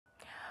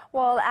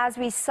Well, as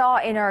we saw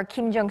in our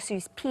Kim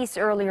Jung-su's piece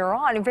earlier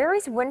on,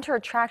 various winter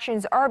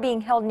attractions are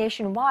being held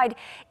nationwide,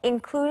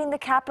 including the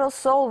capital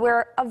Seoul,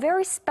 where a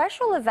very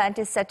special event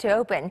is set to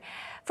open.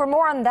 For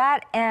more on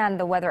that and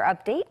the weather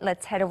update,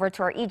 let's head over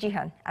to our Lee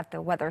Jee-hyun at the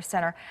Weather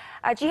Center.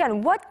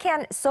 Jee-hyun, what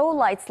can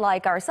Seoulites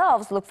like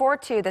ourselves look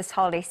forward to this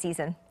holiday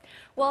season?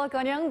 Well,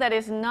 Gyeong, that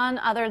is none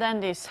other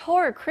than the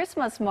Seoul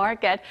Christmas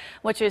Market,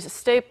 which is a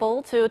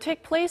staple to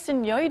take place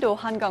in Yeouido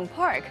Hangang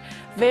Park.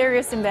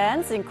 Various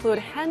events include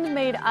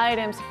handmade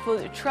items,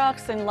 food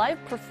trucks, and live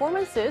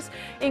performances,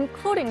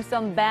 including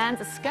some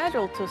bands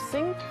scheduled to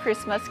sing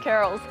Christmas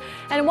carols.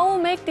 And what will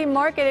make the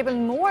market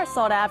even more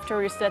sought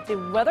after is that the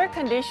weather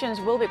conditions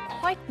will be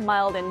quite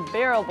mild and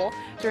bearable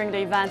during the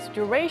event's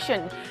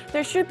duration.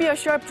 There should be a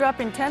sharp drop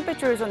in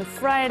temperatures on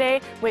Friday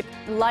with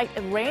light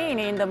rain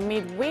in the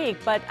midweek,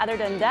 but other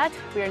than that,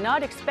 we are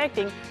not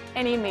expecting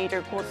any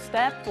major cold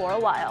snap for a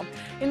while.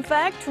 In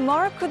fact,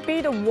 tomorrow could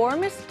be the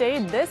warmest day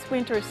this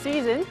winter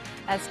season,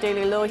 as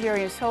daily low here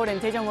in Seoul and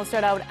Daejeon will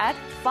start out at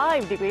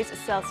 5 degrees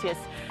Celsius.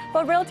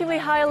 But relatively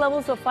high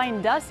levels of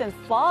fine dust and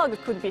fog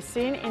could be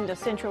seen in the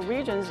central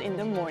regions in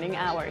the morning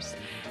hours.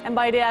 And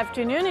by the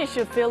afternoon, it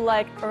should feel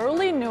like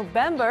early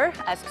November,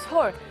 as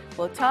Seoul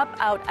will top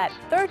out at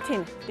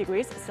 13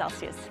 degrees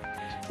Celsius.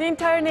 The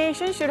entire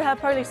nation should have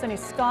partly sunny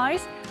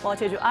skies, while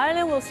Jeju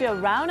Island will see a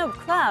round of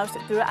clouds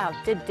throughout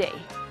the day.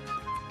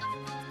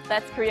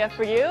 That's Korea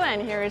for you,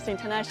 and here is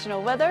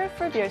international weather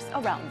for viewers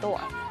around the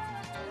world.